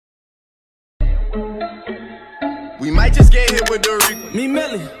We might just get hit with the Rico. Me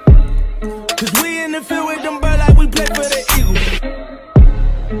Millie. Cause we in the field with them bird like we play for the Eagles.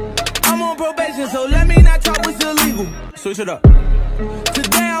 I'm on probation, so let me not talk what's illegal. Switch it up.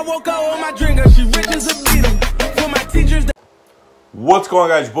 Today I woke up with my drinker, she rich as a beetle. For my teachers. What's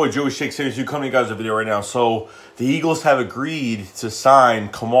going on, guys? Your boy Joey Shake Series. You coming to you guys a video right now. So the Eagles have agreed to sign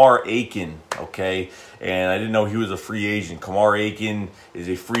Kamar Aiken, okay? And I didn't know he was a free agent. Kamar Aiken is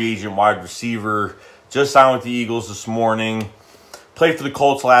a free agent wide receiver. Just signed with the Eagles this morning. Played for the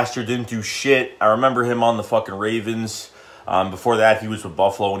Colts last year, didn't do shit. I remember him on the fucking Ravens. Before that, he was with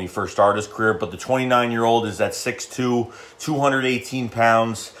Buffalo when he first started his career. But the 29-year-old is at 6'2", 218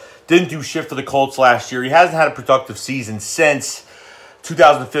 pounds. Didn't do shit for the Colts last year. He hasn't had a productive season since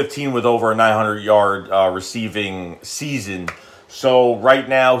 2015 with over a 900-yard receiving season. So right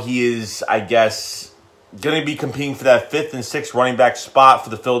now he is, I guess, going to be competing for that 5th and 6th running back spot for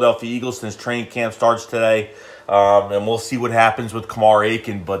the Philadelphia Eagles since training camp starts today. And we'll see what happens with Kamar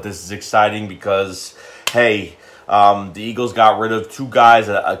Aiken. But this is exciting because, hey, the Eagles got rid of two guys,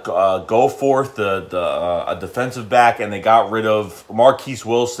 a go-forth, a defensive back, and they got rid of Marquise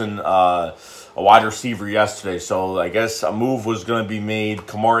Wilson, a wide receiver yesterday. So I guess a move was going to be made.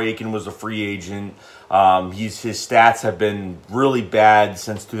 Kamar Aiken was a free agent. His stats have been really bad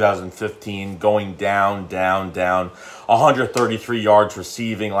since 2015, going down. 133 yards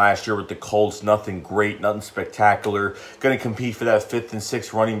receiving last year with the Colts. Nothing great, nothing spectacular. Going to compete for that 5th and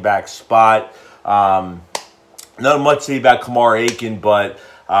 6th running back spot. Not much to say about Kamar Aiken, but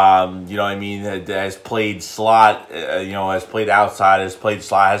you know what I mean, has played slot, has played outside, has played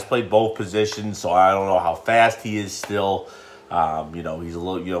slot, has played both positions, so I don't know how fast he is still. He's a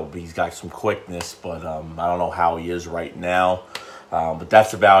little, he's got some quickness, but I don't know how he is right now. But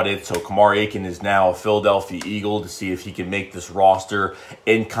that's about it. So Kamar Aiken is now a Philadelphia Eagle to see if he can make this roster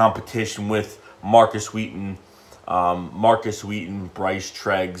in competition with Marcus Wheaton, Bryce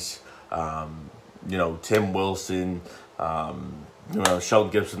Treggs, Tim Wilson, Shelton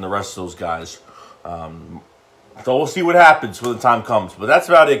Gibson, the rest of those guys. So we'll see what happens when the time comes. But that's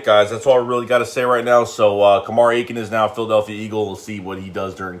about it, guys. That's all I really got to say right now. So Kamar Aiken is now a Philadelphia Eagle. We'll see what he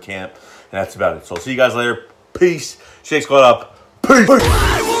does during camp. And that's about it. So I'll see you guys later. Peace. Shake Squad up. Peace.